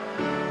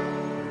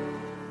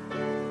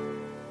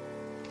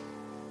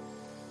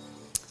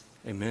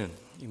Amen.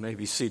 You may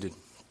be seated.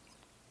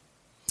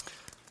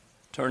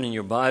 Turning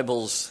your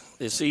Bibles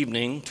this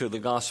evening to the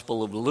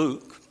Gospel of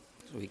Luke,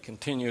 as we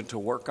continue to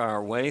work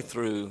our way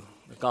through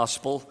the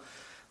Gospel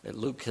that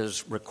Luke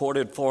has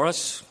recorded for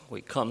us.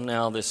 We come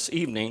now this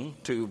evening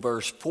to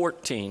verse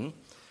 14. We'll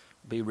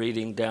be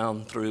reading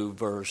down through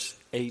verse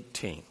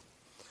 18.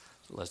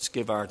 So let's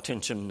give our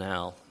attention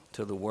now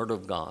to the Word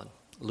of God.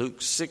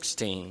 Luke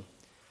 16,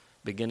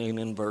 beginning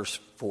in verse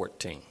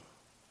 14.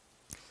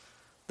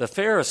 The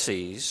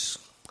Pharisees,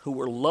 who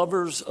were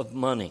lovers of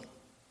money,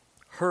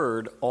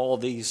 heard all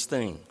these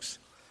things,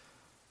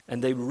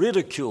 and they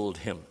ridiculed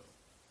him.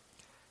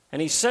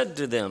 And he said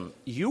to them,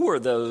 "You are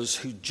those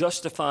who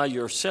justify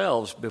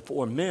yourselves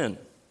before men,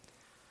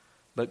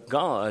 but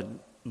God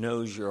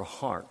knows your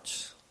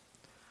hearts.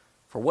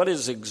 For what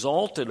is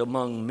exalted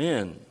among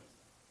men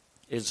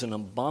is an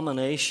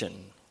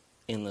abomination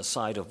in the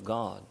sight of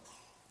God.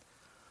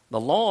 The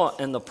law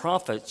and the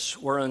prophets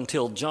were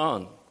until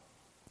John.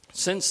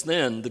 Since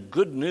then, the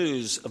good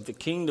news of the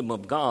kingdom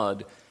of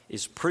God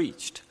is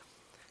preached,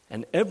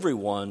 and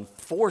everyone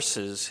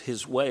forces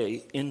his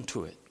way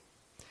into it.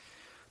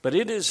 But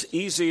it is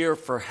easier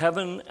for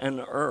heaven and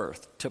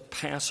earth to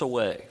pass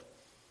away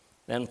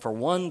than for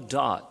one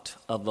dot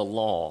of the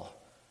law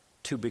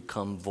to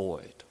become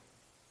void.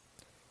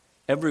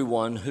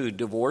 Everyone who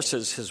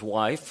divorces his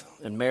wife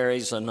and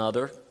marries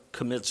another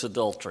commits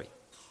adultery,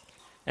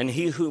 and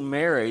he who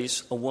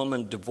marries a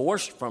woman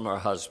divorced from her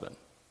husband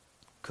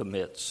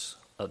commits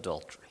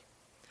adultery."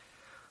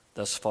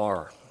 Thus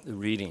far, the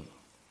reading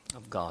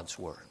of God's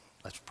Word.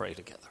 Let's pray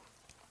together.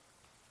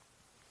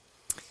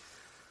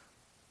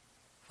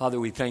 Father,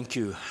 we thank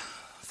you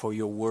for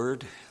your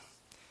Word,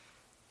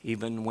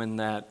 even when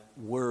that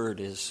Word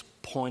is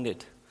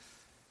pointed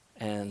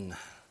and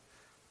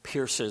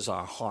pierces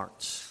our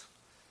hearts.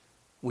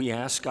 We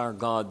ask our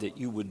God that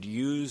you would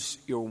use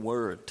your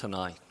Word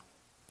tonight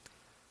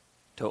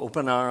to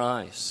open our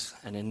eyes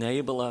and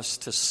enable us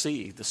to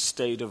see the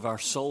state of our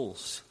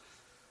souls,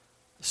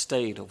 the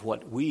state of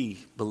what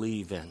we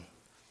believe in.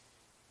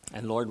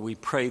 And Lord, we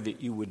pray that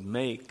you would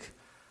make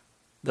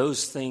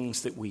those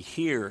things that we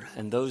hear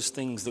and those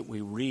things that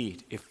we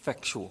read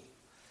effectual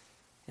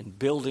in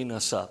building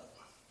us up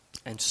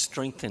and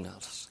strengthening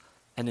us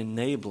and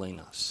enabling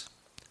us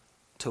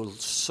to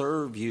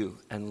serve you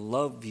and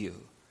love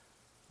you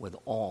with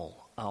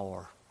all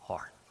our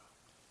heart.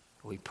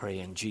 We pray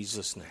in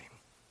Jesus' name.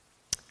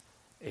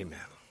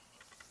 Amen.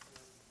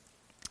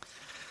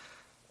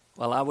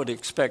 Well, I would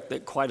expect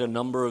that quite a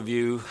number of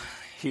you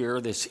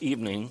here this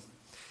evening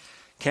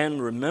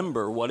can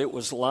remember what it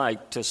was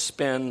like to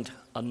spend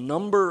a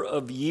number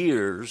of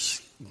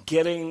years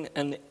getting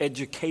an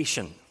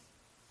education.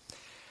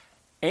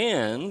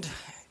 And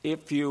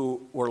if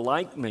you were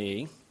like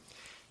me,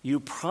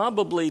 you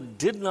probably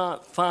did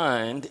not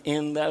find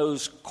in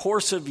those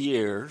course of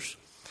years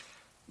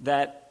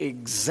that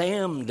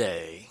exam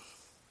day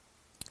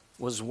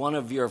was one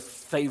of your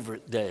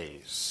favorite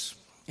days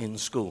in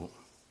school.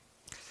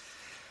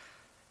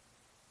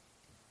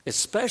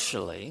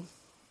 Especially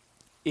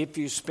if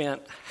you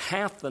spent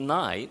half the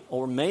night,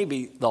 or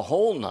maybe the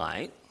whole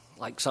night,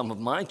 like some of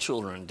my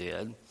children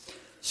did,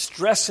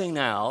 stressing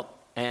out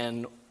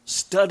and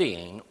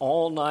studying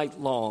all night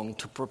long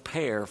to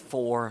prepare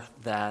for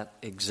that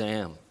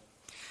exam.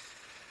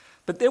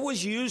 But there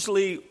was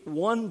usually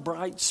one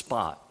bright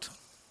spot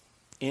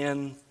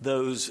in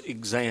those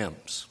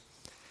exams,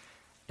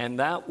 and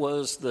that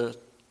was the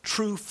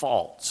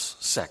true-false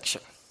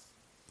section.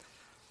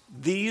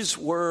 These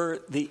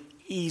were the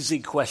easy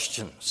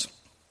questions.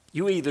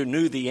 You either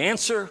knew the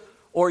answer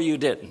or you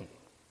didn't.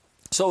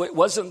 So it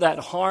wasn't that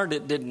hard.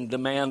 It didn't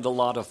demand a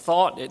lot of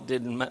thought. It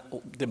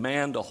didn't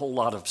demand a whole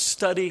lot of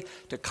study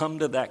to come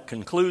to that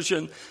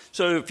conclusion.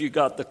 So if you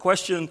got the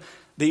question,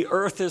 the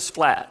earth is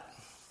flat,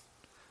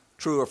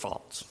 true or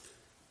false,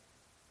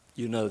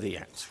 you know the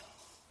answer.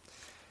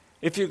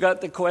 If you got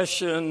the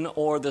question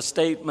or the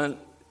statement,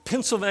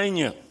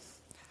 Pennsylvania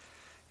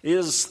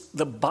is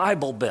the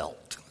Bible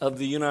Belt of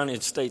the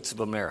United States of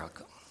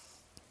America,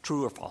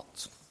 true or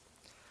false,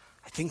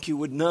 I think you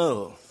would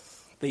know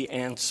the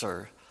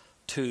answer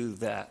to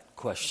that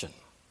question.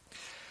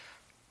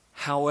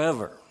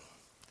 However,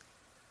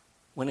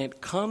 when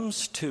it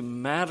comes to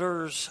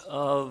matters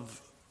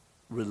of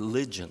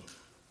religion,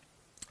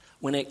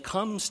 when it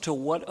comes to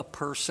what a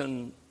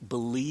person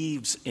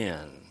believes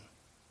in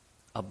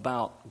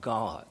about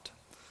God,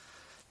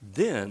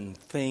 then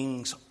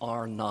things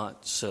are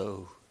not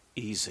so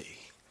easy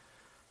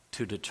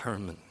to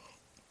determine.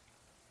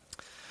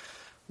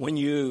 When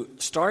you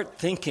start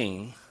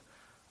thinking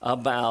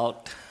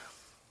about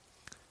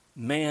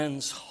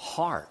man's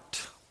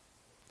heart,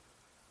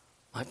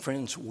 my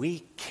friends,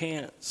 we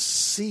can't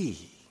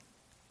see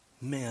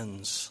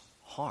men's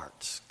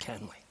hearts,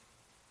 can we?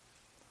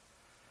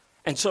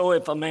 And so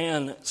if a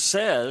man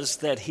says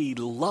that he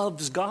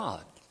loves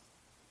God,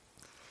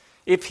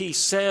 if he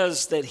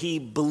says that he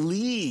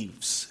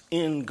believes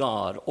in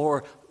God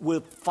or will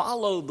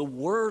follow the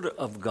Word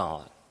of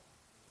God,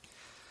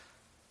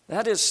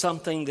 that is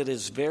something that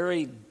is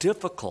very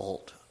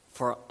difficult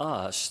for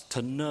us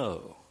to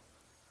know,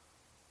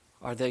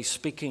 are they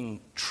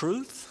speaking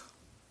truth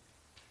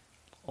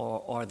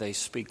or are they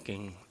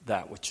speaking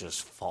that which is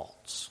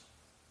false?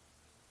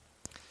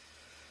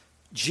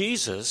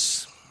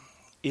 Jesus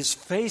is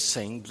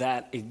facing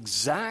that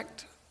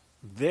exact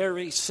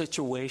very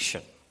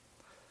situation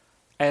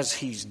as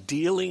he's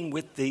dealing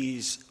with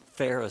these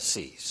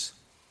Pharisees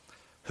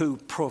who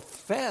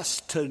profess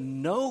to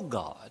know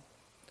God,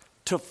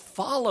 to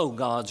follow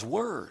God's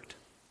word.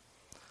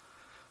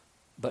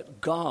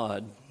 But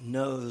God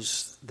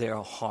knows their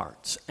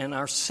hearts. And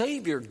our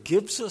Savior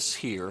gives us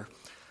here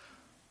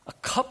a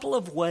couple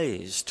of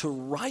ways to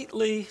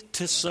rightly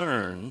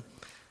discern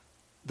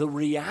the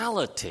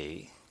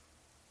reality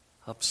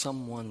of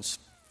someone's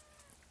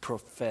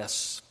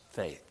professed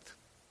faith.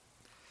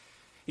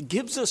 It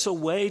gives us a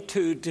way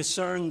to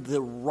discern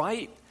the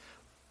right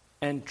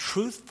and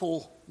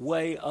truthful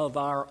way of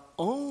our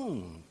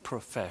own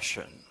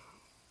profession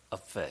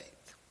of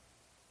faith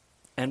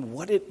and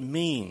what it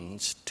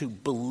means to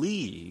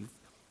believe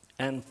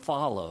and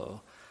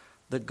follow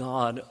the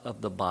God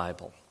of the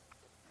Bible.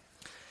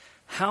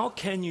 How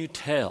can you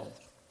tell?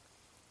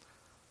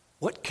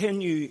 What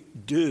can you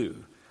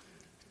do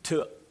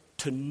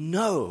to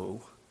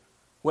know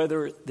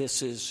whether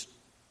this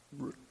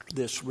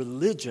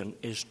religion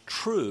is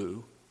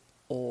true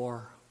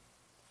or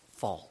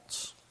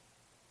false?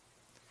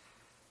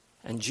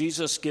 And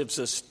Jesus gives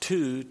us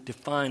two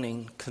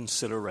defining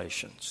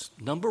considerations.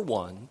 Number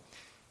one,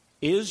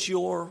 is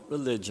your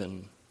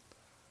religion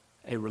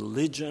a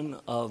religion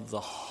of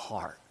the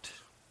heart?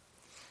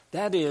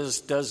 That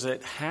is, does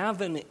it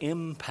have an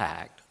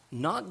impact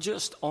not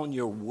just on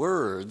your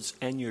words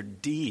and your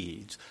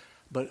deeds,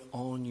 but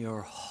on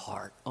your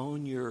heart,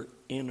 on your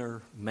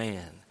inner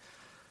man?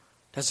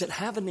 Does it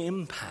have an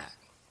impact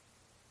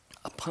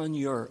upon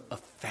your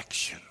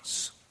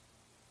affections?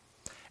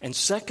 And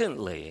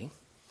secondly,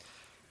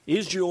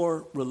 is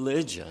your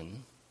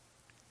religion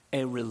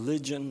a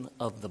religion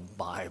of the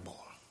Bible?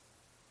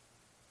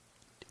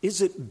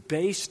 Is it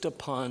based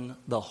upon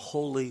the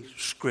Holy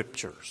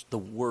Scriptures, the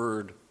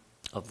Word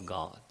of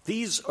God?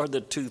 These are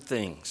the two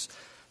things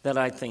that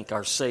I think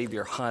our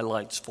Savior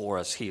highlights for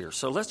us here.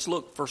 So let's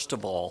look, first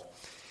of all,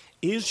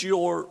 is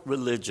your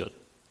religion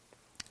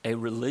a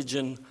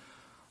religion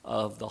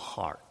of the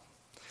heart?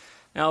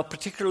 Now,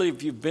 particularly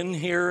if you've been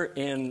here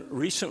in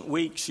recent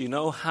weeks, you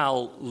know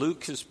how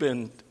Luke has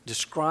been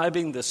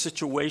describing the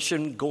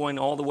situation going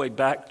all the way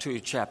back to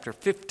chapter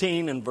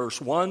 15 and verse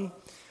 1.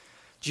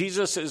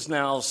 Jesus is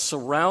now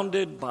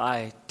surrounded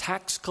by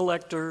tax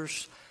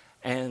collectors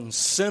and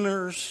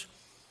sinners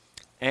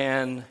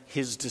and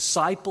his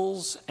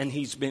disciples, and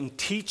he's been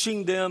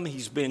teaching them,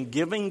 he's been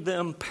giving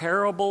them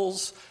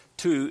parables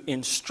to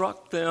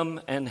instruct them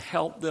and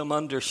help them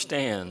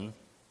understand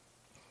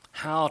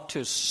how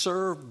to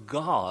serve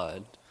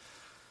God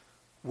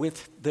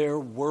with their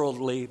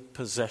worldly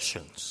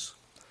possessions,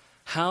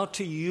 how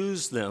to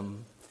use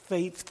them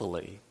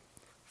faithfully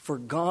for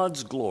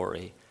God's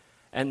glory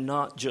and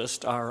not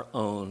just our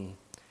own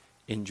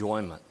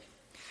enjoyment.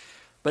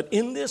 But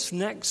in this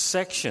next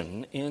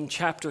section, in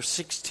chapter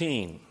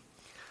 16,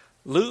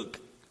 Luke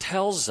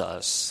tells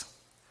us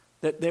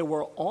that there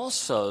were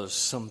also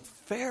some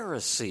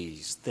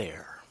Pharisees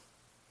there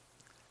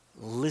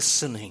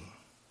listening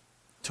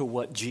to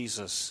what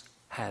Jesus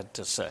had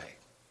to say.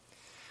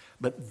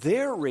 But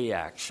their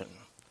reaction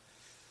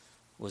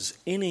was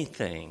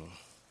anything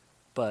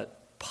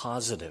but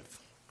positive.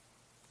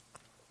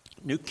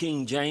 New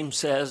King James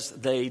says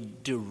they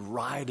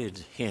derided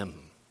him.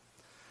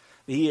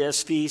 The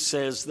ESV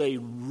says they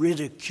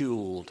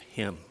ridiculed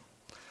him.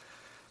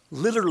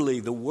 Literally,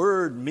 the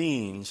word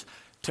means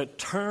to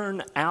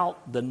turn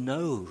out the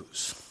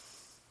nose.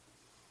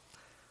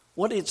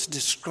 What it's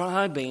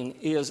describing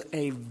is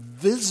a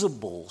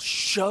visible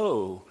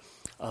show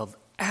of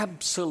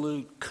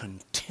absolute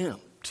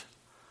contempt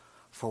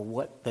for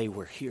what they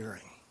were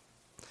hearing.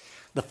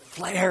 The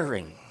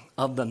flaring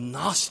of the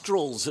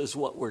nostrils is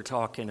what we're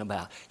talking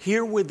about.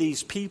 Here were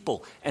these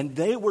people, and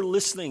they were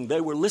listening.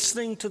 They were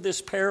listening to this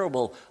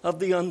parable of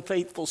the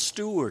unfaithful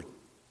steward.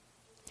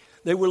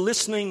 They were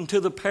listening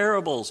to the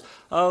parables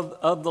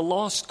of the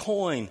lost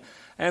coin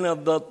and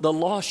of the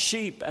lost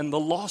sheep and the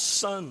lost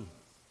son.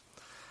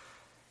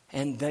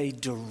 And they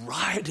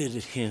derided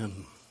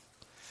him.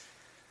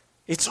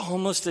 It's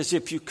almost as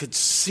if you could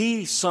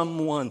see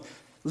someone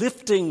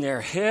lifting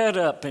their head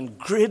up and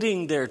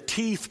gritting their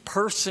teeth,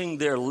 pursing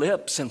their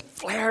lips and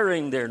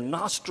flaring their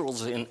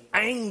nostrils in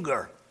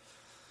anger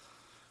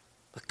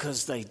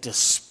because they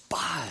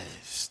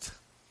despised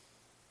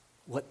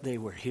what they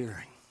were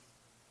hearing.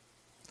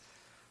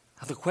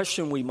 Now, the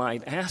question we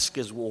might ask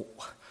is, well,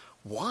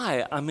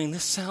 why? I mean,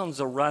 this sounds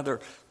a rather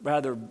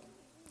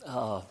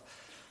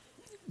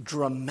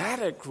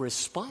dramatic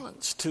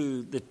response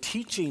to the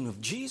teaching of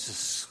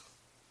Jesus.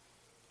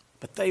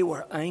 But they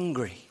were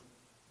angry.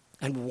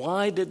 And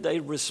why did they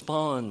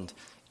respond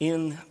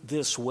in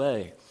this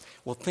way?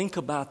 Well, think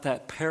about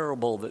that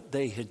parable that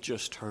they had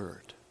just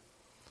heard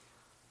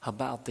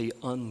about the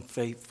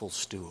unfaithful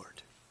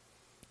steward,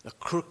 the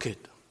crooked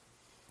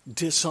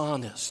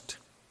dishonest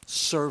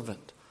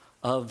servant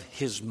of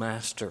his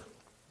master.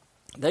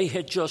 They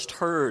had just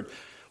heard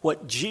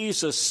what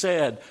Jesus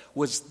said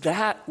was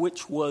that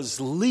which was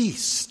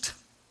least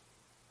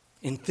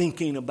in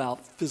thinking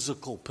about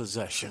physical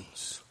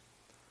possessions.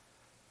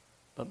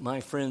 But my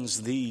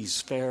friends,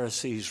 these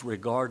Pharisees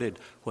regarded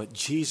what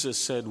Jesus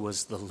said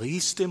was the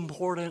least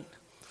important,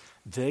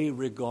 they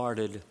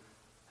regarded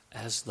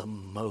as the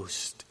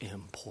most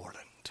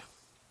important.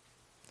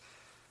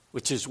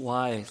 Which is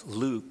why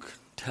Luke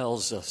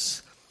tells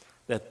us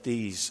that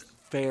these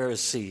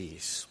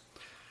Pharisees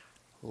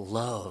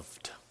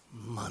loved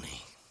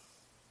money.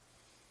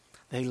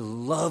 They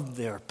loved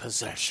their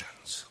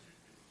possessions.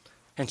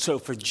 And so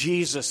for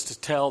Jesus to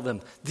tell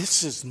them,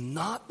 this is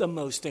not the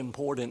most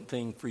important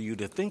thing for you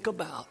to think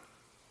about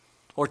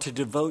or to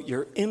devote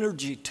your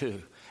energy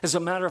to. As a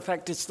matter of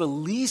fact, it's the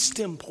least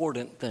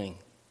important thing.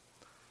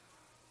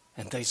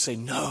 And they say,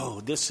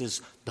 no, this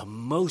is the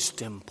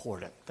most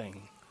important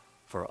thing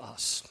for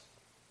us.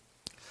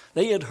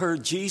 They had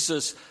heard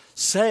Jesus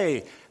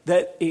say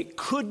that it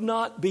could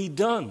not be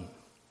done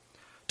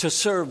to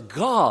serve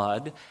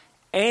God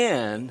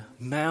and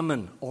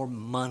mammon or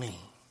money.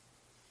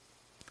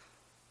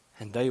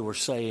 And they were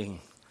saying,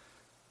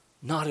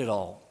 not at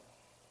all.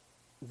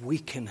 We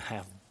can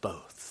have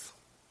both.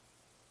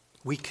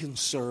 We can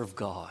serve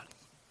God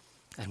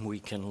and we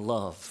can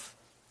love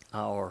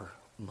our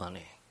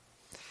money.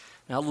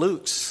 Now,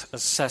 Luke's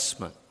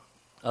assessment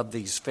of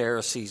these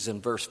Pharisees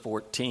in verse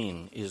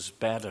 14 is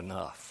bad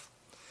enough.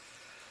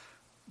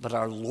 But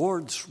our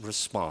Lord's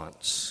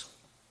response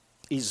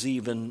is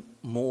even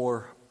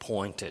more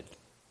pointed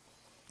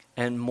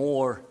and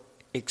more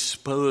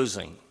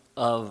exposing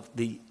of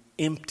the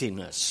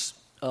emptiness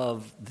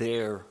of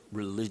their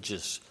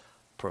religious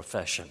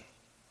profession.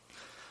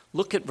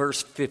 Look at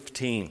verse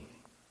 15.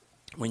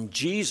 When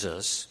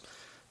Jesus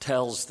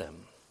tells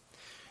them,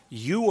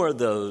 you are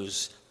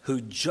those who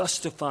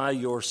justify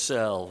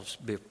yourselves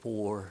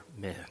before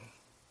men,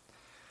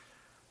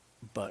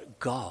 but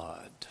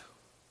God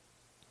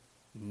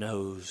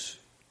knows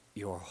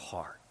your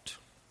heart.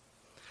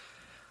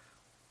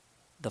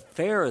 The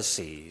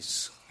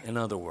Pharisees, in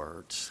other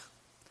words,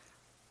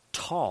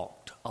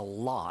 talked a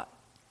lot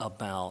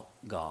about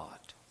God.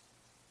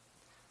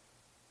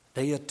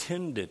 They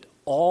attended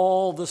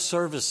all the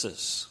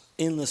services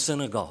in the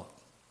synagogue.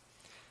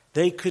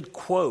 They could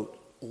quote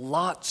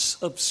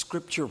lots of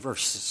scripture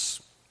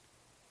verses.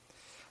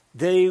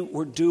 They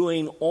were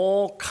doing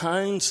all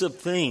kinds of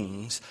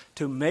things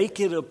to make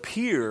it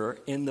appear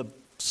in the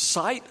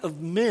sight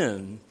of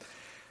men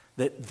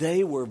that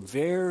they were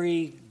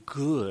very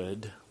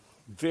good,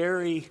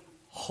 very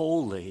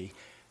holy,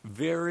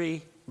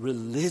 very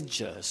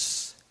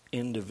religious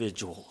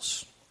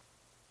individuals.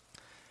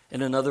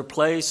 In another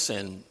place,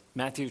 in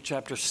Matthew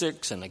chapter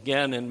 6, and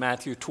again in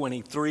Matthew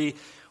 23,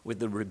 with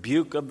the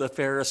rebuke of the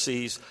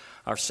Pharisees,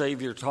 our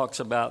Savior talks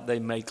about they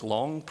make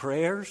long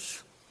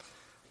prayers,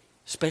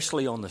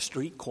 especially on the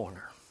street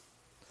corner.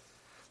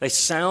 They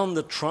sound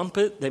the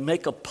trumpet. They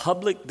make a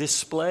public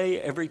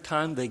display every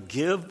time they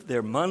give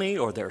their money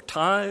or their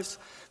tithes.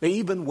 They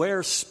even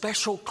wear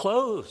special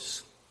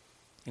clothes,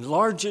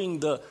 enlarging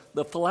the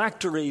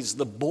phylacteries,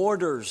 the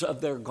borders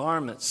of their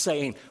garments,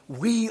 saying,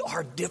 we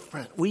are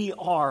different, we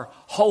are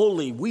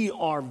holy, we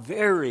are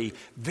very,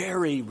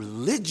 very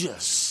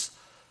religious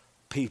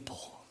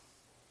people.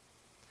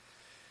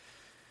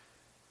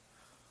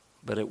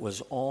 But it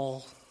was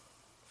all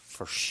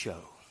for show.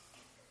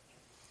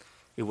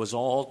 It was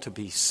all to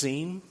be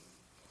seen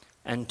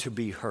and to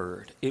be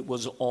heard. It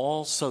was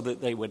all so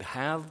that they would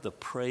have the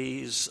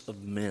praise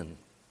of men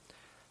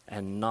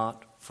and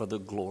not for the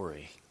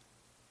glory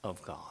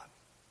of God.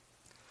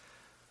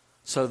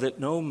 So that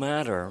no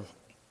matter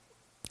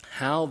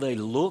how they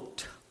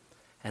looked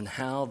and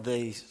how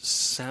they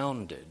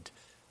sounded,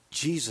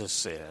 Jesus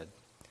said,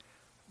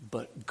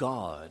 but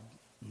God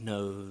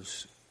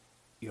knows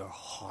your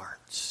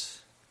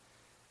hearts.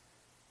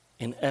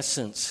 In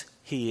essence,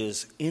 he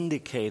is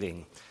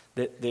indicating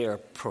that their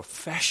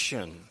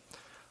profession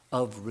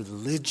of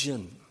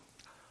religion,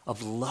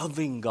 of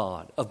loving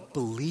God, of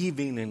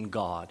believing in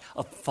God,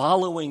 of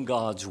following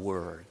God's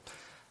word,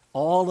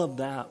 all of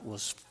that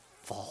was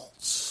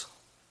false.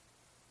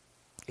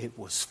 It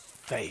was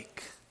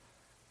fake.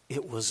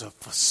 It was a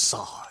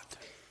facade.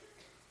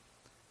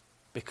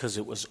 Because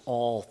it was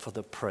all for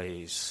the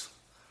praise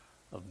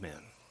of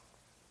men.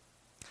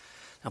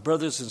 Now,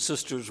 brothers and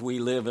sisters, we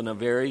live in a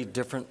very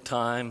different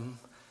time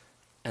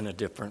and a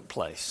different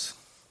place.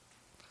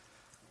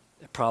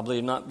 There are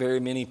probably not very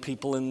many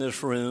people in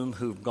this room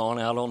who've gone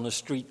out on the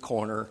street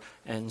corner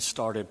and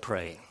started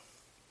praying.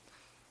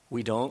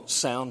 We don't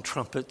sound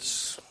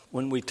trumpets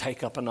when we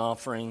take up an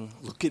offering.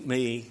 Look at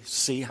me,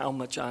 see how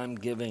much I'm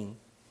giving.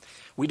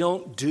 We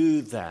don't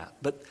do that.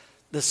 But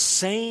the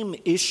same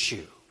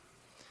issue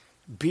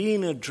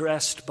being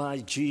addressed by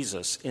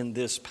Jesus in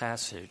this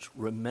passage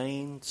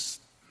remains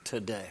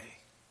today.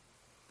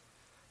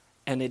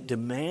 And it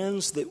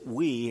demands that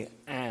we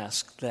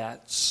ask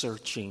that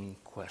searching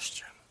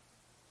question.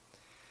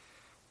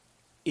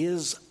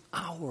 Is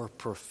our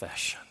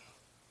profession?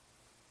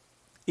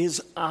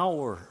 Is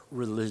our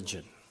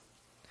religion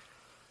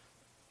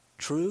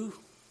true,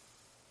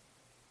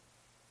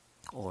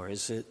 or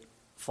is it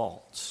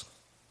false?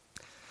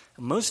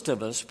 Most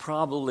of us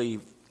probably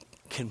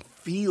can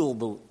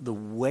feel the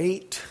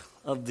weight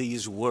of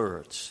these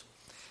words.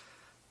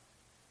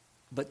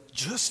 But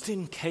just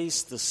in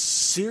case the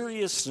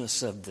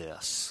seriousness of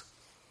this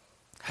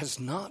has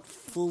not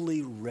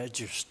fully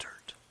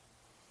registered,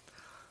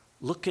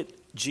 look at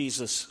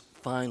Jesus'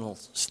 final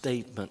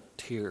statement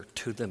here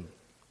to them.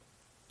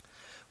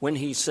 When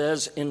he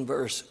says in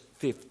verse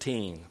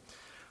 15,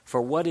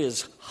 "For what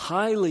is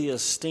highly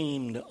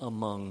esteemed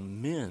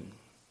among men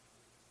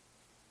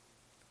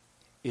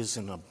is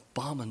an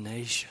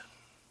abomination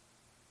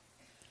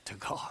to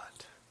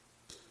God."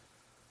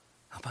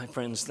 Now, my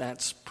friends,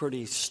 that's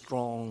pretty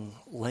strong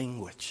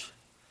language.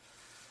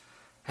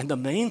 And the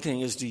main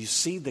thing is, do you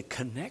see the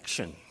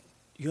connection?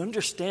 You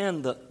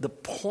understand the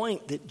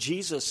point that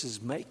Jesus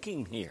is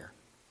making here.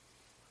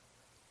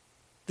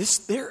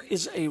 There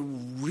is a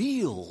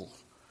real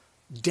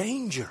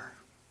danger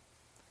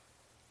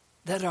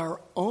that our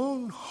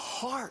own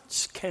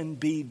hearts can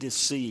be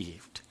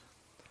deceived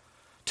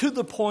to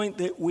the point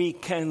that we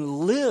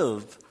can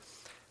live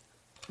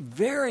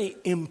very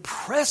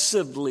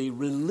impressively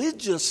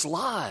religious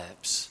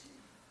lives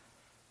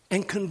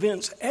and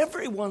convince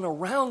everyone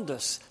around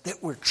us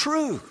that we're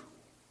true.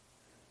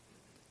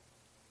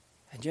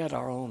 And yet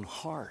our own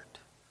heart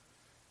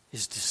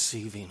is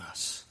deceiving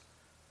us.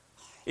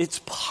 It's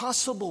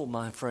possible,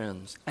 my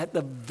friends, at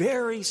the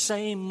very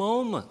same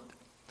moment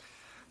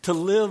to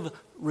live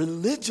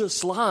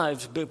religious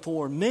lives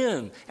before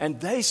men,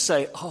 and they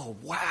say, "Oh,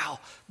 wow,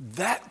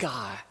 that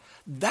guy,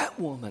 that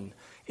woman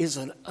is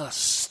an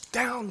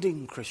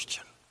astounding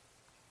Christian."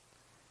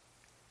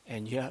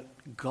 And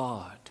yet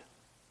God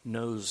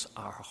knows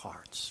our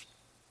hearts.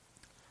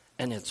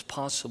 And it's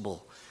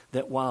possible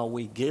that while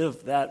we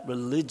give that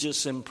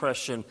religious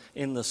impression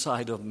in the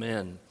sight of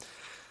men,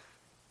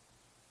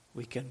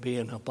 we can be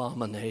an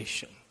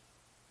abomination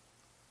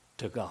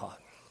to God.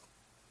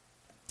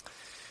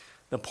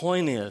 The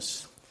point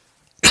is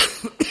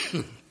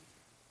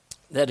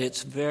that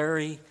it's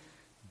very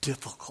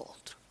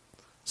difficult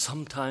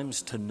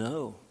sometimes to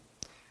know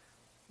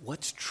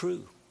what's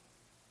true,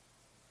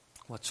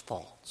 what's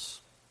false.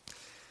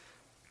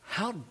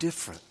 How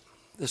different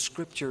the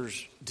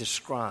scriptures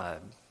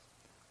describe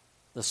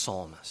the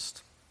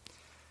psalmist.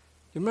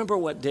 You remember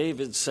what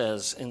David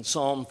says in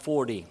Psalm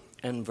 40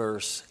 and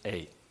verse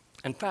 8.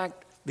 In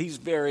fact, these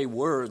very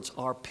words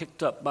are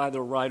picked up by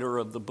the writer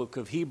of the book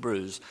of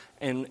Hebrews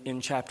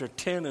in chapter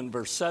 10 and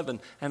verse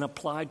 7 and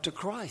applied to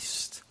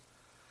Christ.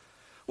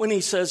 When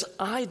he says,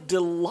 "I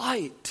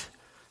delight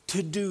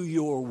to do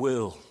your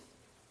will."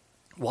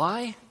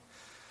 Why?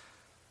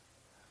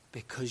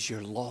 Because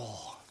your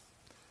law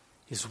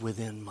is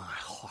within my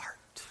heart.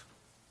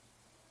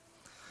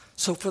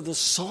 So for the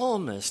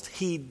psalmist,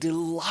 he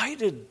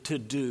delighted to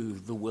do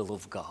the will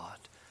of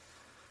God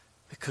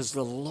because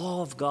the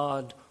law of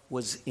God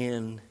was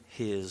in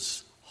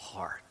his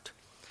heart.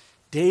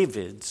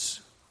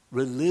 David's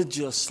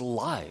religious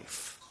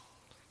life,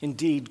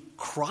 indeed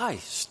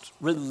Christ's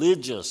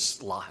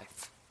religious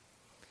life,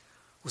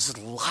 was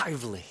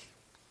lively.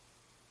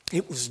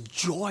 It was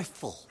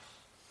joyful.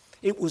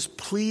 It was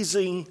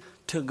pleasing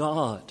to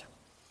God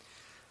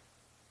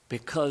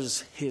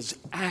because his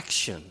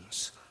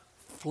actions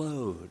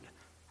flowed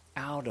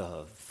out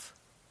of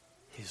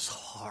his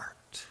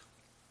heart.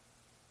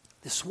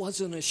 This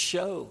wasn't a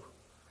show.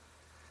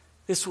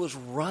 This was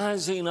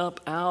rising up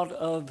out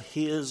of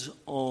his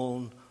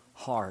own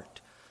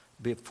heart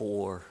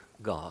before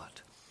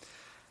God.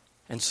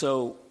 And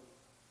so,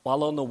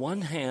 while on the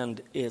one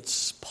hand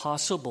it's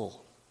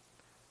possible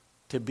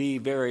to be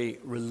very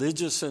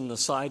religious in the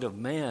sight of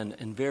man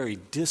and very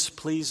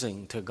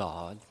displeasing to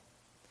God,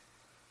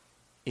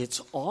 it's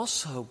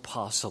also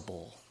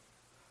possible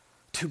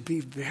to be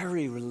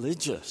very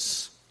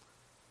religious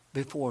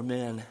before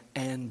men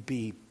and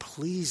be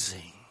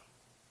pleasing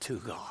to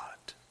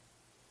God,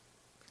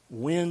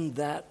 when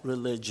that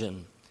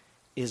religion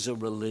is a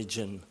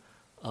religion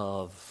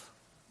of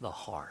the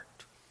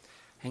heart.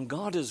 And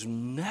God has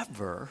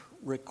never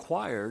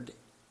required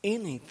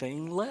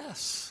anything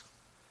less.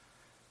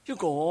 You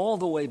go all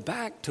the way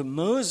back to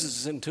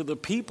Moses and to the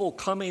people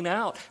coming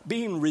out,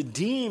 being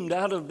redeemed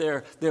out of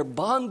their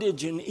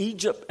bondage in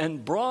Egypt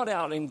and brought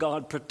out, and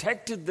God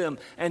protected them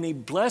and he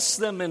blessed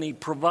them and he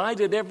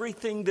provided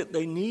everything that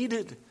they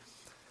needed.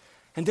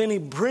 And then he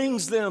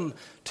brings them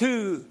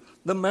to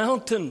the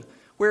mountain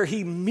where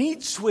he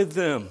meets with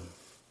them.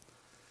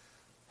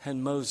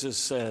 And Moses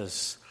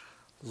says,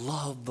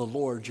 "Love the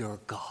Lord your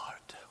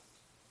God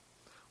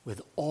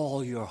with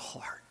all your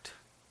heart,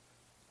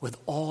 with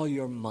all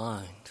your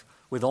mind,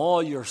 with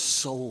all your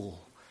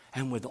soul,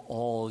 and with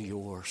all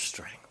your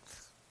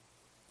strength."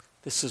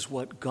 This is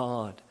what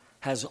God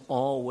has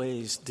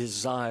always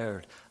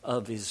desired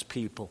of his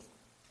people.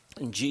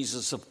 And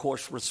Jesus, of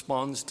course,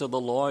 responds to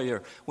the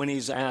lawyer when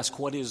he's asked,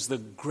 what is the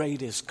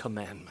greatest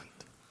commandment?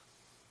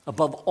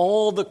 above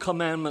all the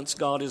commandments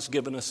God has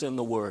given us in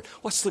the Word.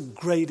 What's the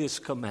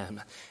greatest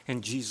commandment?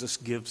 And Jesus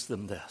gives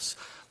them this: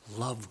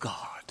 love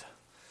God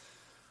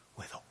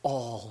with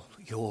all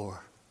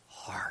your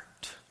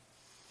heart.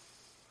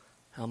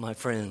 Now, my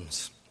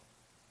friends,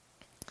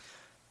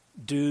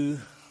 do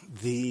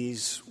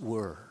these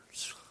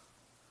words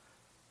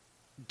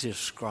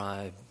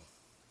describe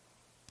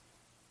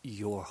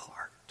your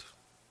heart?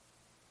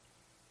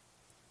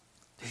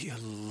 Do you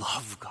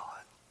love God?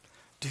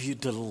 Do you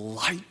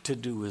delight to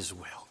do His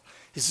will?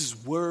 Is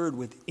His word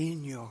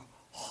within your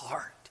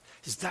heart?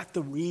 Is that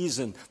the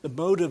reason, the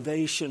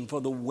motivation for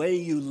the way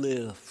you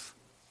live?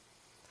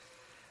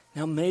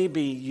 Now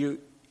maybe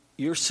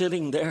you're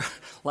sitting there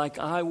like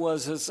I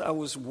was as I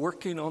was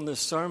working on this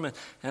sermon,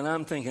 and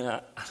I'm thinking,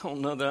 I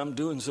don't know that I'm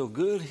doing so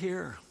good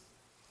here.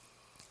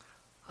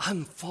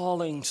 I'm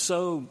falling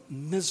so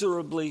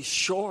miserably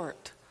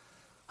short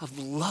of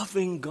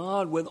loving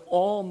God with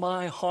all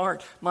my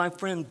heart. My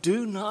friend,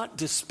 do not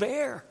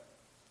despair.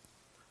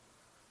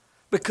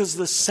 Because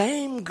the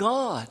same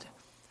God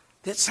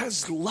that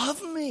says,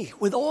 love me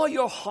with all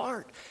your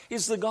heart,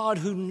 is the God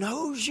who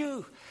knows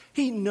you.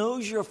 He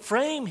knows your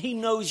frame. He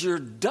knows your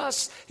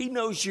dust. He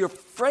knows you're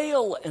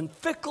frail and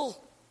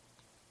fickle.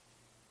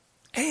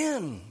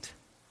 And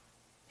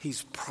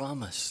He's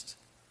promised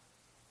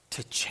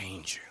to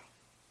change you.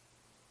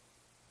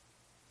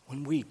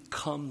 When we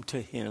come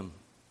to Him,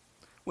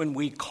 when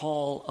we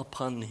call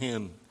upon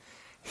Him,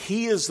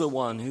 He is the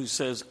one who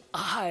says,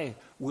 I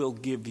will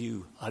give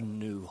you a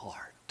new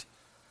heart.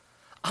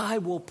 I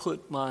will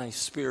put my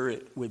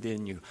Spirit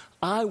within you.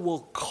 I will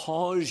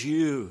cause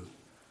you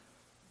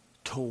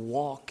to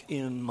walk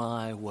in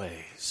my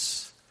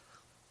ways.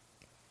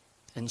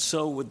 And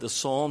so with the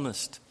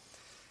psalmist,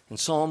 in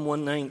Psalm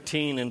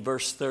 119 and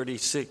verse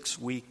 36,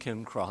 we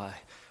can cry.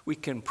 We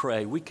can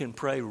pray. We can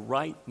pray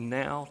right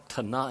now,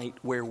 tonight,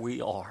 where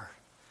we are.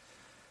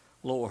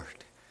 Lord,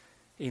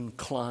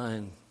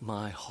 incline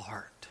my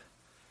heart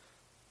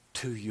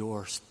to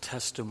your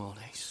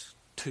testimonies,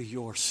 to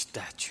your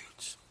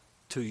statutes,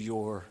 to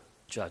your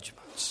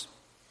judgments.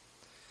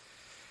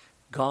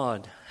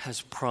 God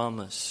has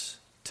promised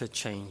to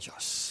change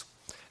us.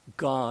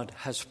 God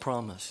has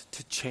promised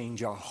to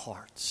change our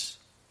hearts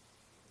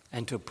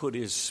and to put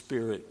His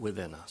Spirit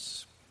within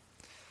us.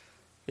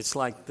 It's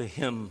like the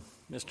hymn,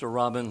 Mr.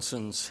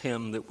 Robinson's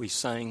hymn that we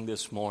sang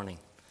this morning,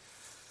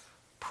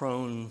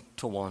 Prone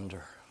to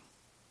Wander.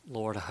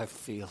 Lord, I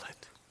feel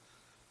it.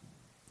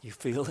 You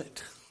feel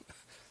it?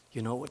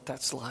 You know what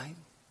that's like?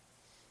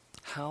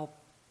 How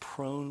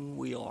prone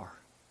we are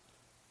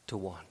to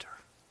wander.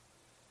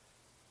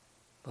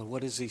 But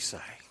what does He say?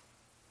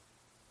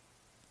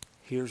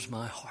 Here's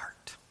my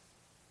heart.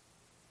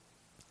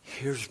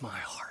 Here's my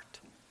heart.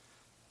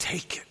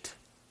 Take it.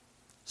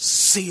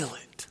 Seal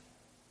it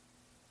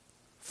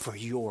for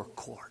your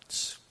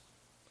courts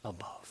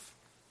above.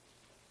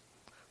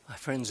 My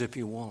friends, if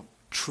you want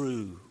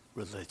true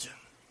religion,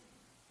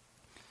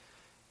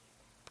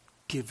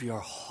 give your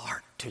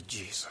heart to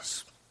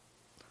Jesus.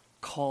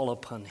 Call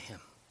upon Him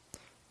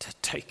to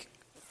take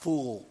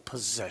full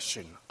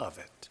possession of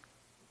it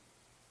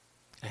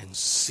and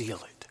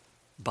seal it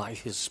by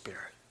His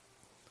Spirit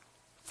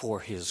for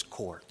His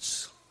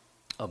courts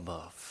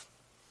above.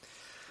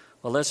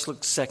 Well, let's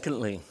look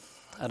secondly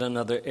at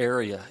another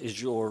area.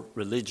 Is your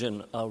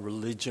religion a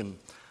religion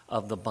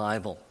of the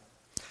Bible?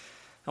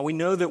 Now we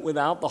know that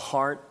without the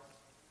heart,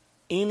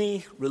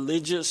 any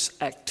religious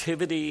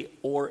activity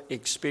or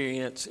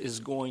experience is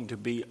going to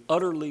be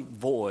utterly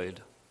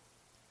void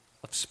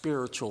of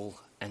spiritual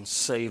and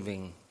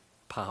saving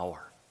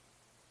power.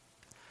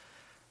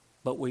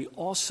 But we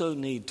also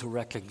need to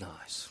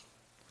recognize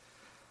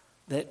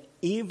that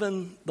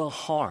even the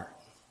heart,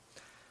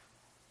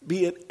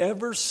 be it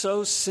ever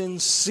so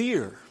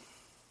sincere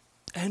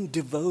and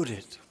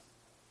devoted,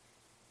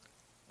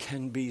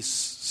 can be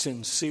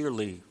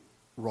sincerely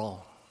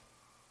wrong.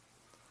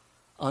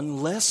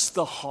 Unless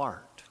the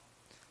heart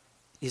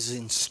is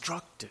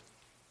instructed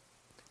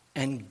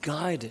and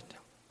guided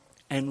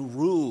and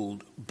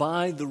ruled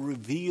by the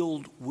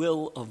revealed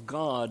will of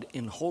God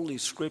in Holy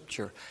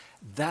Scripture,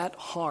 that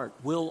heart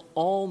will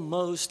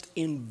almost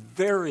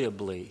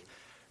invariably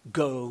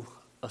go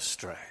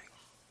astray.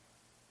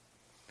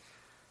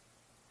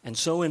 And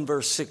so in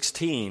verse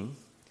 16,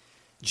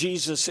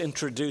 Jesus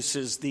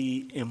introduces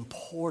the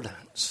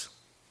importance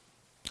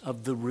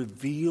of the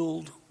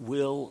revealed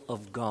will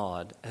of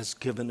God as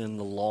given in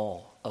the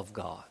law of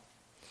God.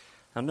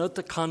 Now note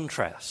the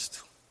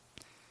contrast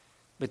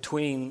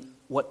between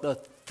what the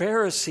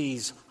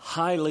Pharisees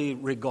highly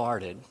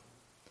regarded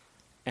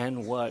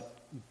and what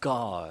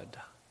God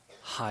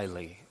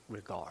highly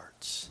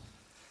regards.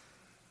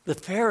 The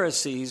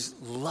Pharisees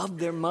loved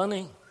their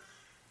money,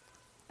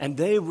 and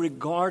they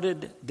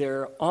regarded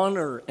their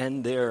honor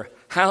and their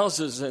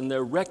houses and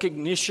their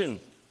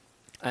recognition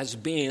as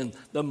being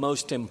the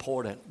most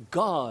important.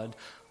 God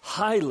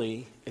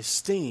highly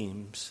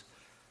esteems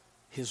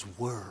His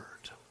word.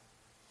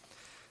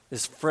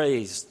 This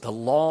phrase, the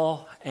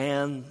law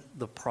and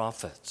the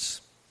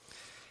prophets,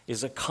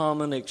 is a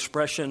common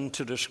expression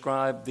to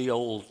describe the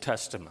Old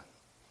Testament,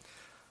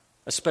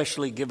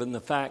 especially given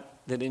the fact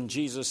that in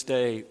Jesus'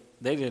 day,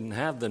 they didn't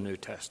have the New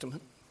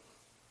Testament.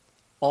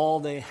 All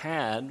they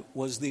had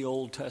was the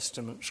Old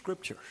Testament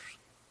scriptures.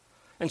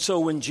 And so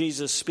when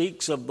Jesus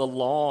speaks of the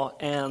law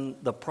and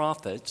the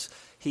prophets,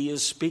 he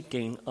is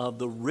speaking of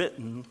the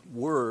written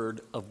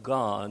word of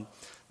God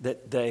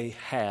that they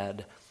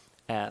had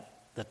at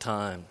the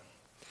time.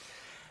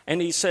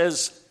 And he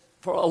says,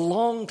 for a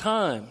long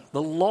time,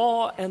 the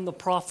law and the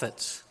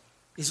prophets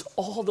is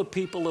all the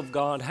people of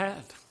God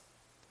had.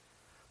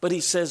 But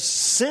he says,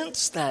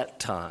 since that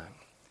time,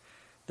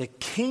 the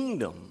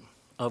kingdom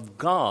of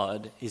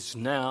God is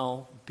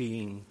now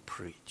being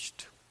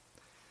preached.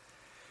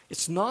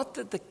 It's not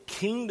that the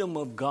kingdom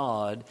of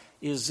God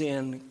is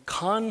in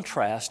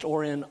contrast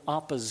or in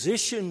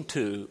opposition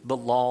to the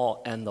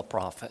law and the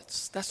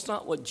prophets. That's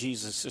not what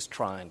Jesus is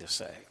trying to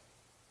say.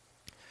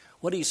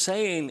 What he's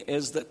saying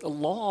is that the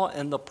law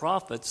and the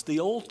prophets, the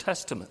Old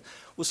Testament,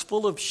 was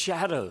full of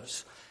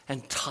shadows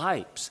and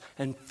types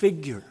and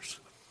figures.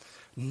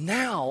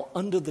 Now,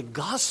 under the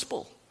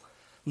gospel,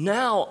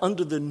 now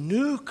under the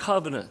new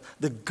covenant,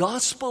 the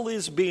gospel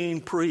is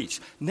being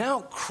preached.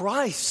 Now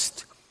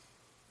Christ,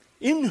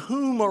 in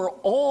whom are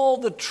all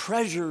the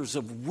treasures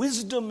of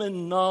wisdom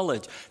and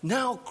knowledge.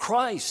 Now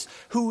Christ,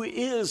 who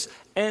is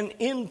and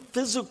in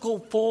physical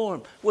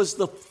form was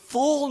the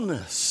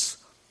fullness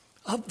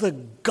of the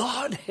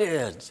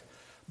Godhead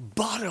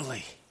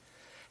bodily.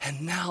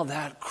 And now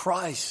that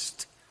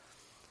Christ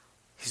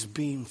is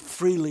being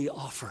freely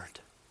offered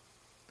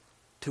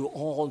to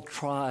all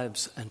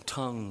tribes and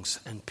tongues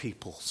and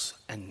peoples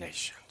and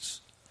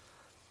nations.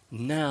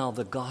 Now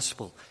the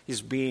gospel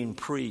is being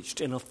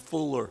preached in a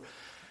fuller,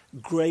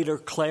 greater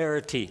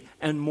clarity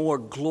and more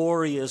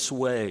glorious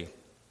way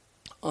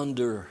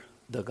under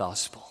the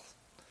gospel.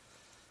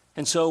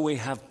 And so we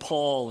have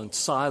Paul and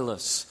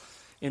Silas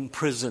in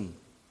prison,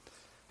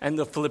 and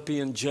the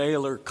Philippian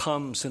jailer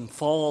comes and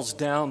falls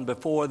down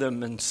before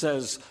them and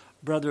says,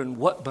 "Brethren,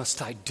 what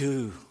must I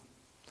do?"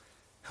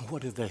 And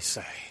what do they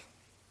say?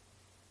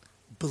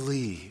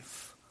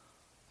 Believe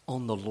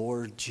on the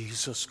Lord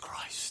Jesus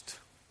Christ.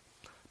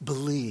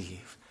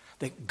 Believe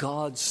that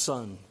God's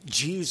Son,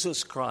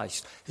 Jesus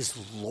Christ, is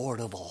Lord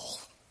of all.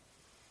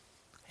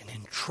 And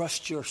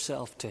entrust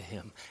yourself to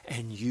him,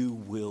 and you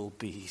will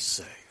be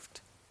saved.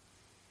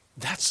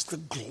 That's the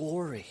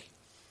glory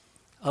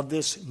of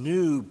this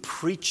new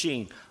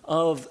preaching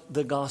of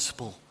the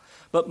gospel.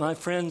 But my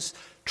friends,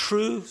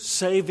 true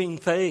saving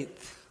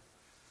faith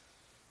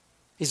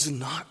is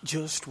not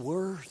just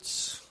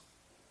words.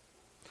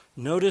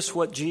 Notice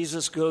what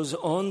Jesus goes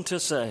on to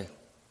say.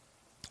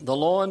 The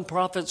law and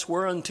prophets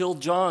were until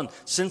John.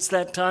 Since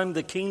that time,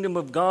 the kingdom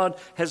of God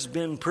has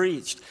been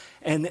preached.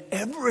 And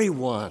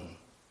everyone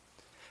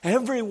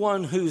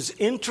who's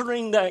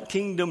entering that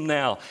kingdom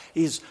now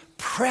is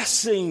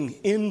pressing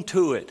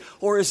into it.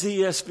 Or as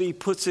the ESV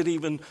puts it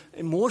even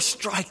more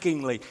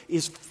strikingly,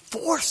 is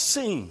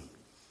forcing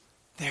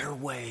their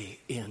way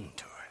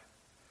into it.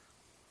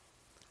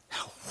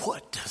 Now,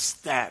 what does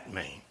that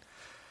mean?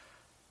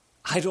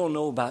 I don't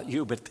know about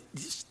you, but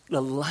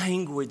the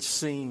language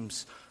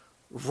seems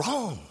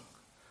wrong.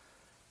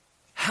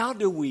 How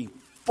do we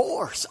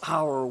force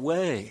our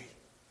way?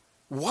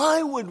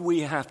 Why would we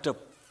have to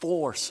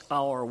force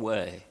our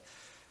way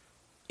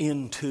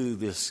into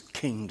this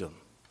kingdom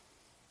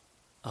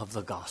of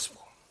the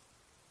gospel?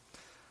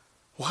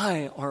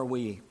 Why are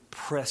we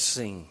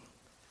pressing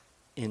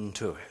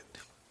into it?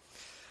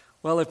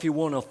 Well, if you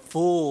want a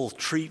full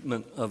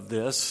treatment of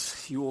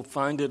this, you will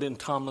find it in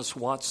Thomas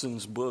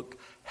Watson's book,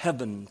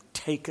 Heaven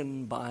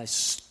Taken by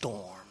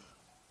Storm.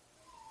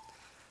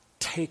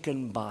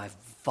 Taken by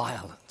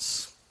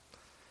violence.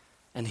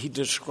 And he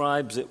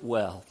describes it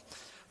well.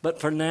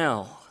 But for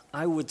now,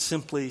 I would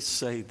simply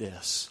say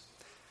this.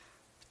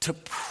 To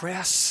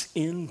press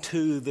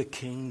into the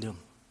kingdom,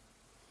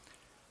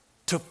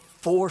 to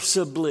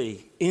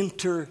forcibly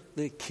enter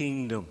the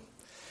kingdom,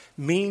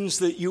 means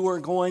that you are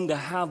going to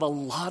have a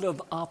lot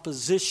of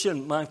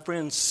opposition. My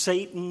friends,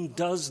 Satan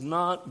does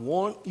not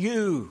want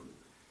you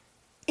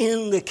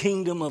in the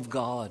kingdom of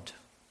God.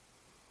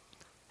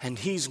 And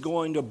he's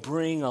going to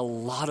bring a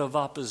lot of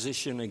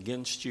opposition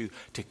against you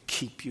to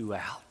keep you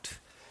out.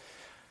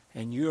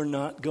 And you're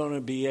not going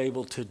to be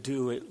able to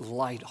do it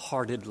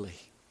lightheartedly.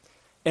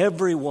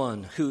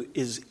 Everyone who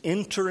is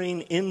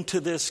entering into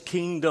this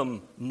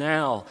kingdom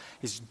now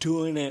is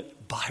doing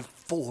it by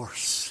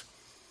force,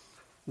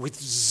 with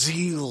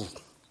zeal,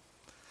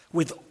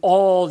 with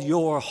all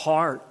your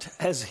heart,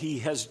 as he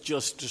has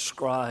just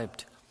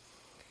described,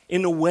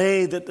 in a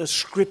way that the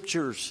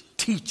Scriptures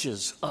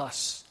teaches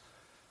us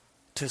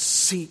to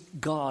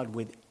seek God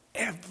with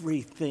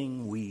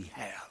everything we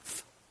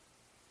have.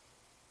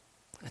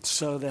 And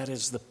so that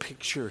is the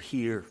picture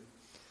here,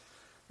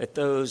 that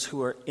those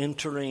who are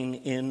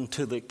entering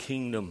into the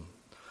kingdom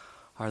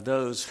are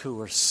those who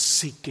are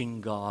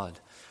seeking God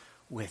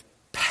with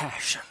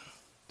passion.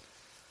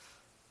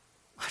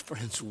 My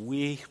friends,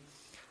 we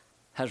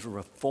as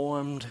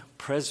Reformed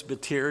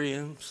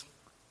Presbyterians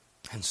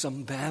And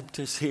some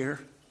Baptists here,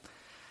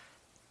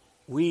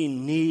 we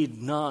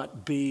need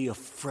not be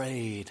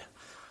afraid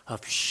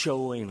of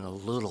showing a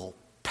little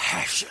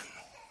passion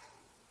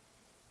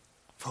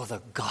for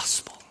the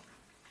gospel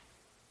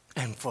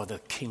and for the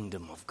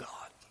kingdom of God.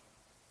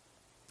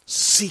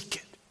 Seek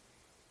it.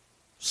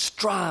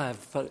 Strive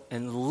for,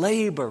 and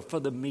labor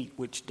for the meat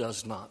which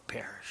does not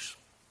perish.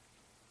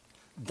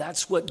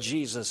 That's what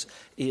Jesus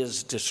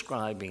is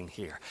describing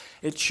here.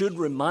 It should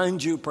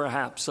remind you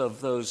perhaps of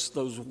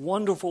those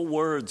wonderful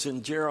words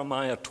in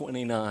Jeremiah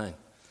 29.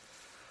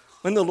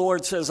 When the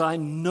Lord says, I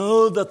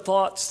know the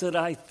thoughts that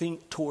I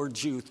think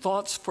towards you,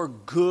 thoughts for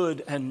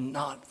good and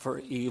not for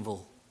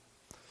evil.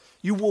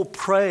 You will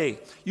pray,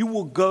 you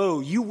will go,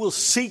 you will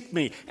seek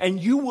me,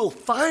 and you will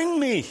find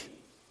me.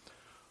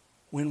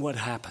 When what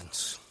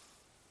happens?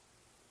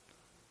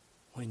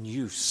 When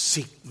you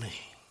seek me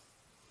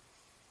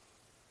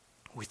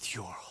with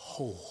your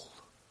whole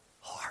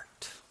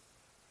heart.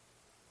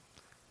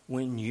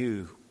 When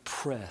you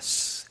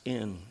press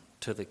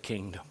into the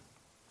kingdom.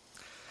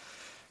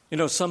 You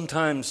know,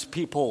 sometimes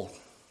people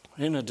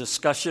in a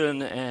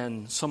discussion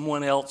and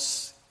someone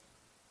else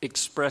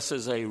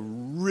expresses a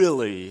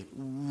really,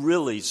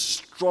 really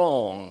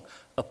strong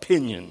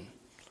opinion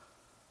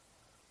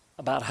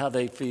about how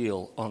they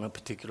feel on a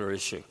particular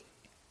issue.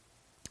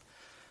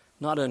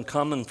 Not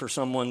uncommon for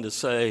someone to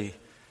say,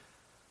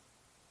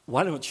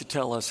 why don't you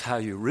tell us how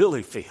you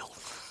really feel?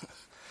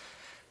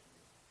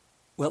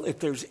 Well, if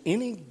there's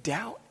any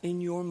doubt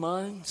in your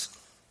minds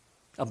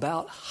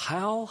about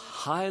how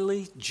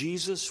highly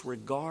Jesus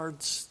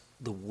regards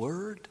the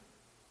Word,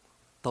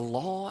 the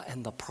law,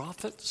 and the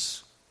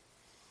prophets,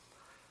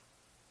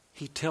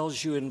 he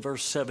tells you in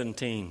verse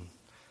 17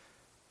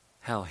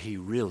 how he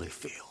really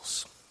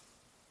feels.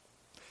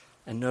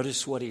 And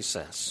notice what he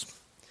says.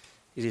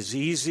 It is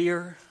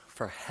easier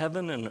for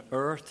heaven and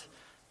earth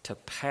to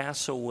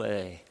pass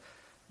away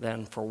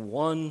than for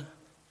one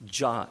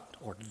jot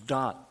or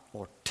dot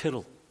or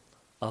tittle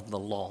of the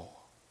law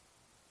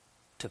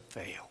to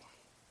fail.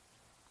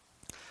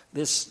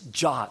 This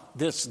jot,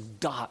 this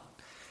dot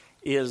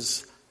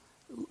is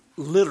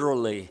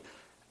literally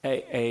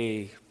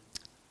a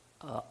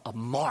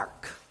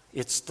mark.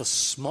 It's the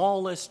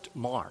smallest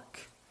mark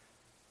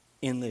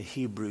in the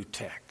Hebrew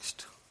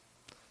text.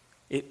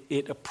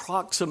 It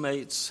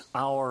approximates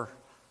our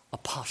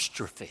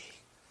apostrophe.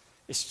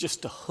 It's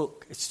just a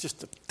hook. It's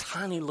just a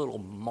tiny little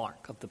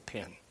mark of the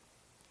pen.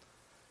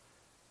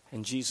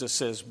 And Jesus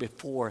says,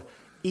 before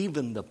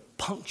even the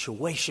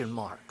punctuation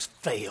marks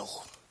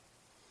fail,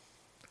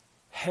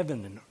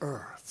 heaven and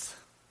earth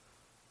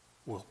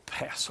will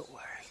pass away.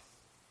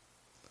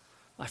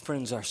 My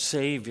friends, our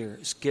Savior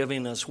is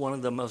giving us one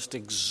of the most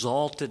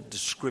exalted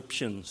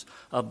descriptions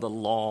of the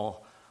law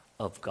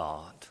of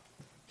God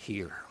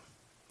here.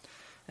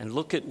 And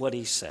look at what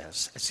he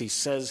says. As he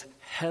says,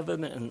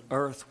 heaven and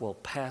earth will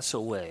pass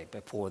away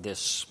before this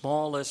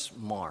smallest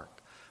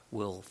mark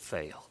will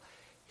fail.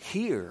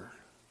 Here,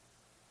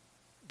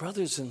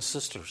 brothers and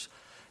sisters,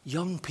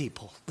 young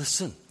people,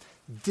 listen,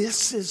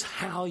 this is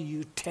how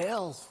you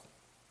tell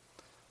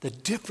the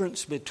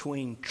difference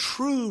between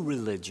true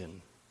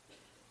religion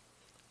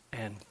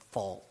and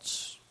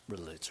false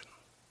religion.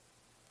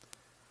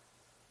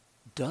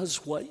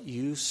 Does what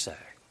you say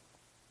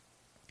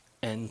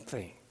and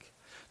think,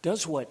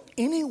 does what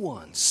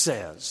anyone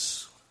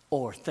says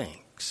or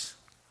thinks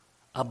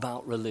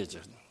about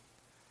religion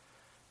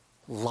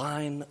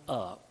line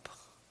up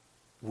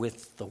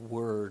with the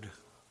Word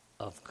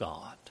of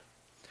God?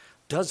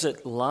 Does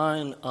it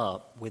line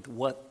up with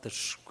what the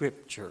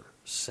Scripture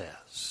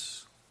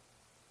says?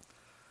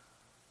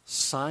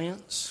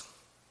 Science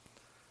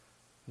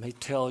may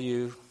tell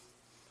you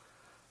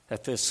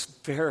that this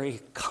very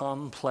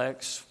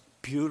complex,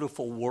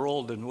 beautiful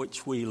world in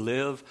which we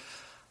live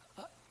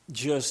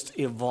just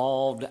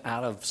evolved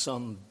out of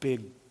some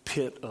big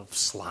pit of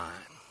slime.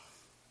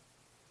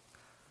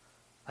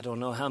 I don't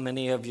know how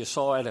many of you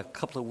saw it. A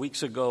couple of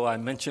weeks ago, I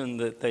mentioned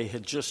that they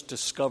had just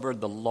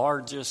discovered the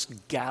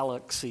largest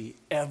galaxy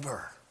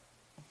ever.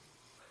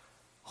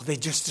 Well, they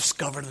just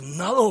discovered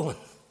another one.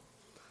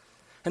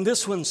 And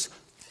this one's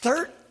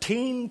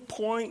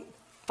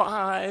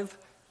 13.5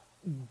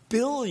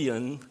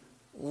 billion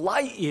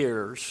light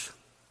years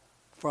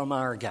from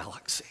our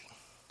galaxy.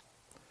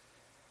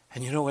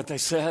 And you know what they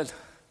said?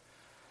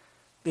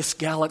 This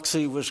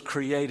galaxy was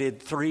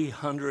created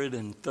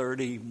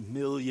 330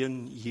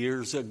 million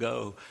years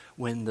ago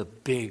when the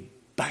Big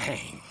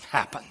Bang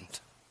happened.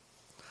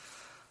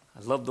 I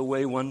love the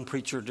way one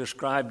preacher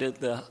described it.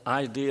 The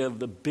idea of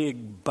the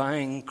Big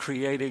Bang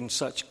creating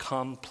such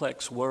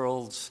complex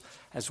worlds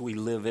as we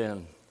live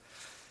in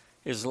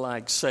is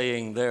like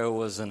saying there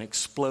was an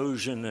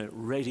explosion at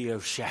Radio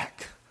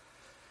Shack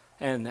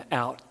and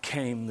out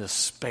came the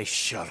space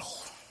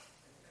shuttle.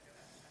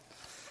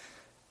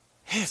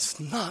 It's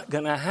not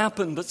going to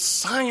happen, but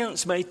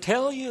science may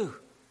tell you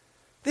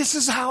this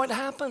is how it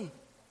happened.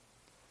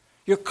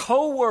 Your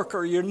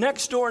coworker, your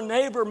next door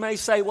neighbor may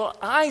say, well,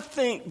 I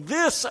think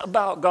this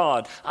about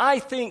God. I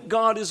think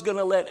God is going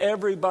to let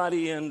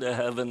everybody into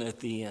heaven at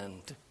the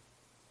end.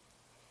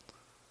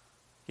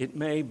 It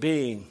may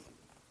be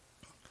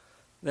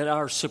that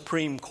our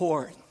Supreme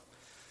Court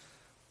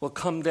will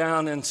come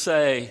down and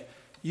say,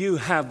 you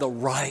have the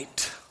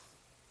right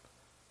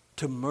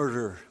to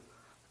murder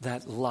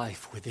that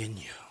life within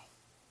you.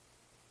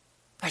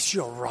 That's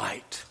your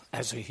right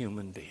as a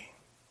human being.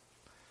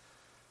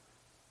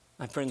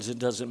 My friends, it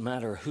doesn't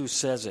matter who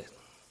says it.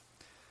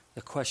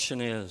 The question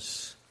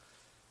is,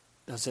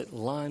 does it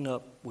line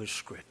up with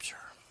Scripture?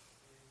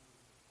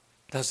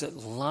 Does it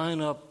line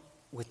up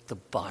with the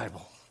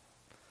Bible?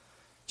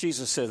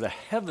 Jesus said the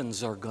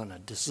heavens are going to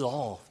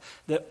dissolve.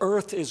 The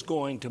earth is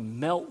going to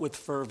melt with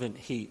fervent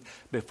heat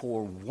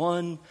before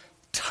one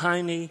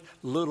tiny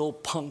little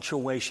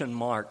punctuation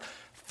mark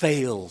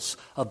fails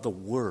of the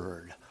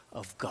Word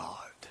of God.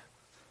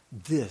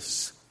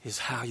 This is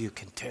how you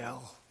can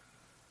tell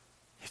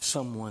if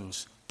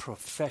someone's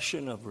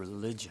profession of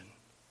religion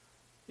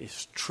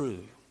is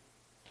true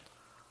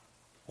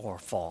or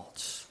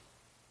false.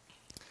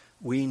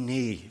 We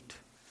need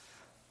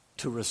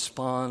to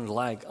respond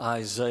like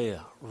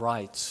Isaiah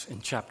writes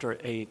in chapter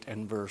 8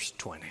 and verse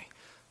 20,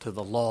 to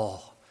the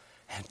law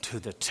and to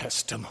the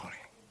testimony.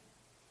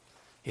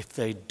 If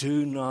they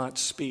do not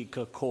speak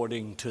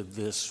according to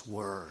this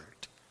word,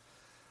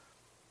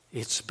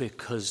 it's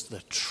because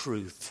the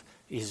truth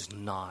is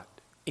not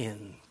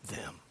in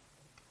them.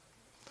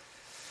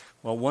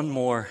 Well, one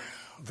more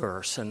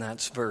verse, and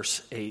that's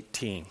verse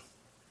 18.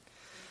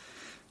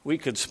 We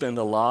could spend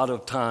a lot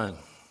of time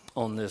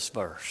on this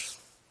verse.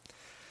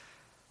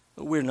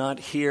 We're not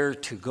here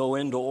to go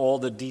into all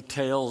the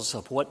details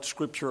of what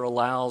Scripture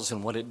allows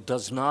and what it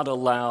does not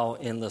allow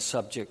in the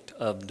subject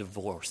of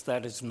divorce.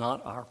 That is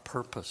not our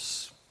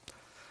purpose.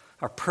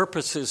 Our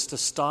purpose is to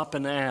stop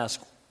and ask,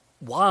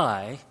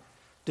 why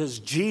does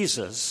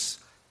Jesus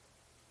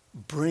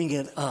bring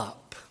it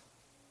up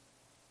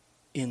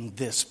in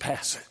this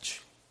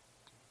passage?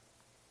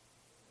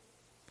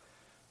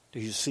 Do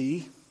you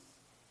see?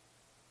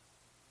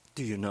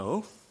 Do you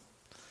know?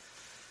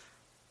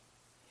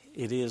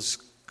 It is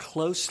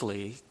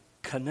closely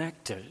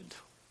connected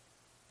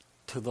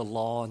to the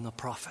law and the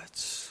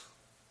prophets.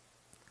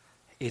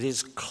 It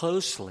is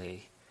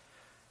closely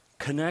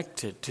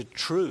connected to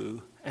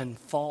true and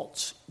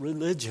false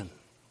religion.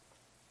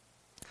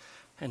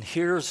 And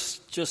here's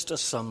just a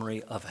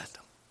summary of it.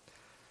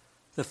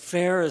 The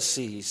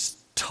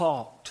Pharisees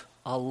talked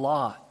a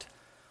lot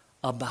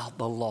about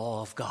the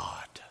law of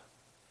God,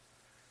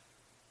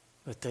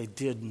 but they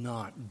did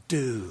not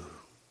do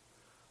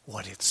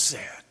what it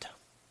said.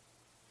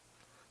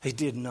 They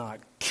did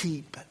not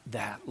keep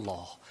that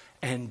law,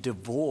 and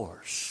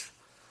divorce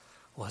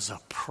was a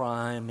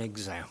prime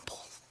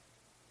example.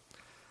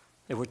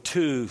 There were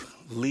two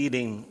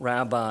leading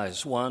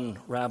rabbis, one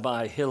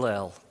Rabbi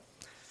Hillel,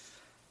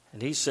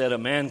 and he said a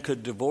man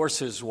could divorce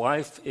his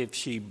wife if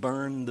she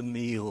burned the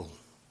meal,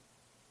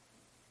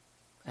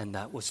 and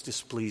that was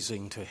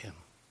displeasing to him.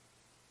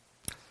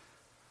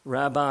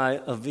 Rabbi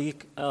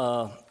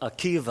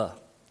Akiva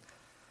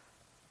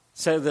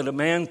said that a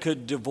man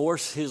could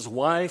divorce his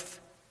wife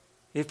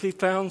if he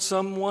found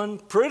someone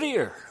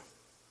prettier.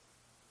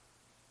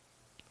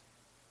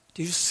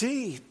 Do you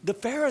see? The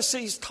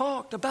Pharisees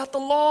talked about the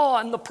law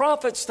and the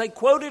prophets. They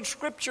quoted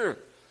Scripture.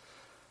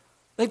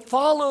 They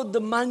followed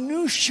the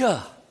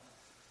minutiae.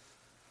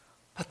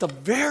 But the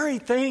very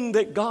thing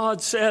that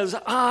God says,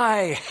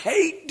 I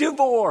hate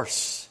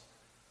divorce.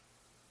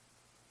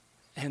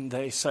 And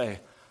they say,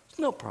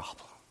 no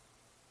problem.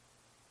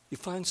 You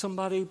find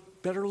somebody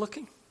better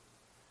looking?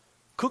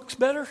 Cooks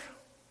better?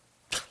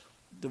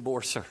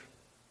 Divorce her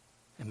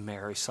and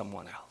marry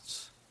someone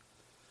else.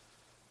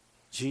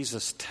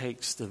 Jesus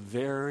takes the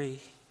very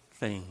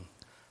thing,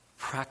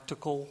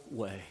 practical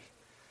way,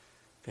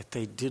 that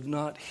they did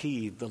not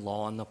heed the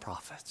law and the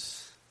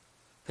prophets.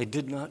 They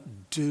did not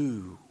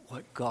do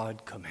what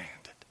God commanded.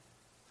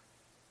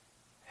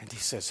 And he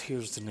says,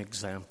 here's an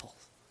example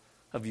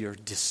of your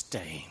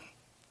disdain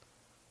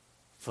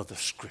for the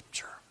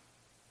Scripture,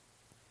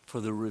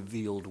 for the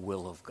revealed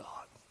will of God.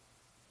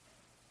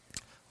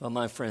 Well,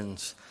 my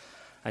friends,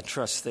 I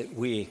trust that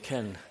we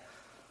can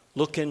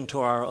look into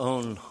our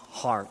own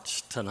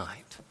hearts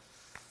tonight,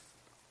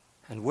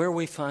 and where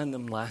we find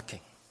them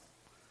lacking,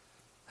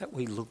 that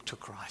we look to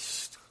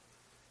Christ.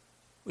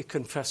 We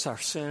confess our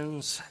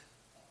sins,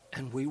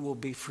 and we will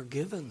be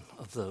forgiven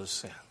of those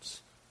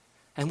sins.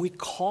 And we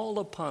call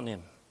upon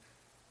Him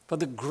for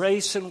the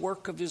grace and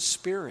work of His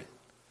Spirit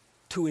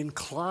to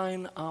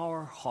incline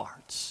our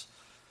hearts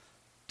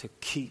to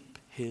keep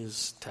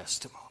His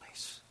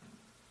testimonies.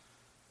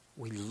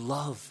 We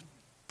love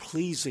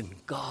pleasing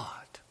God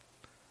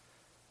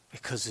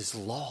because His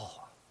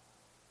law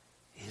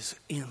is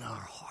in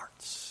our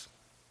hearts.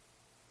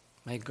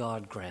 May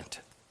God grant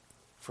it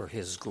for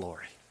His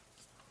glory.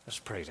 Let's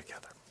pray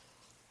together.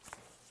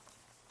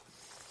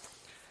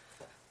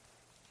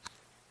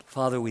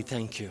 Father, we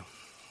thank You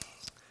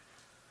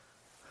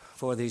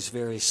for these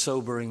very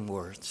sobering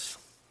words.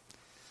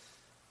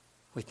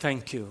 We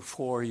thank You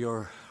for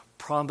Your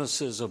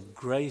promises of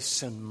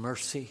grace and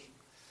mercy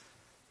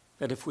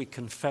that if we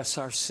confess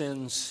our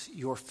sins,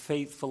 you're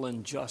faithful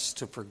and just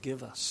to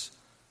forgive us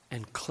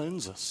and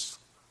cleanse us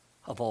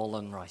of all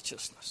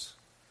unrighteousness.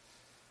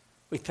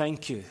 We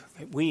thank you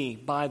that we,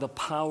 by the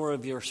power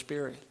of your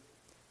Spirit,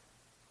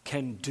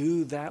 can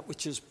do that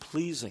which is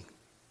pleasing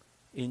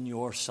in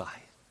your sight,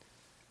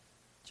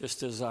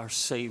 just as our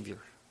Savior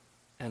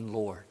and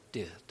Lord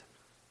did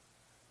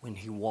when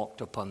he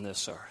walked upon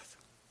this earth.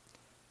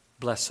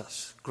 Bless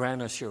us,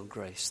 grant us your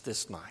grace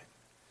this night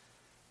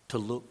to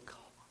look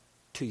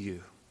to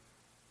you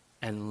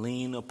and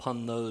lean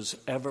upon those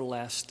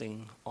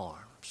everlasting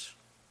arms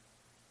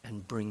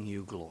and bring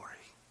you glory.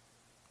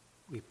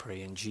 We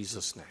pray in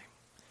Jesus' name.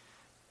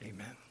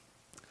 Amen.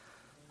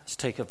 Let's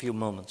take a few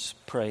moments,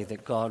 pray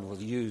that God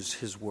will use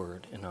his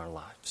word in our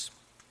lives.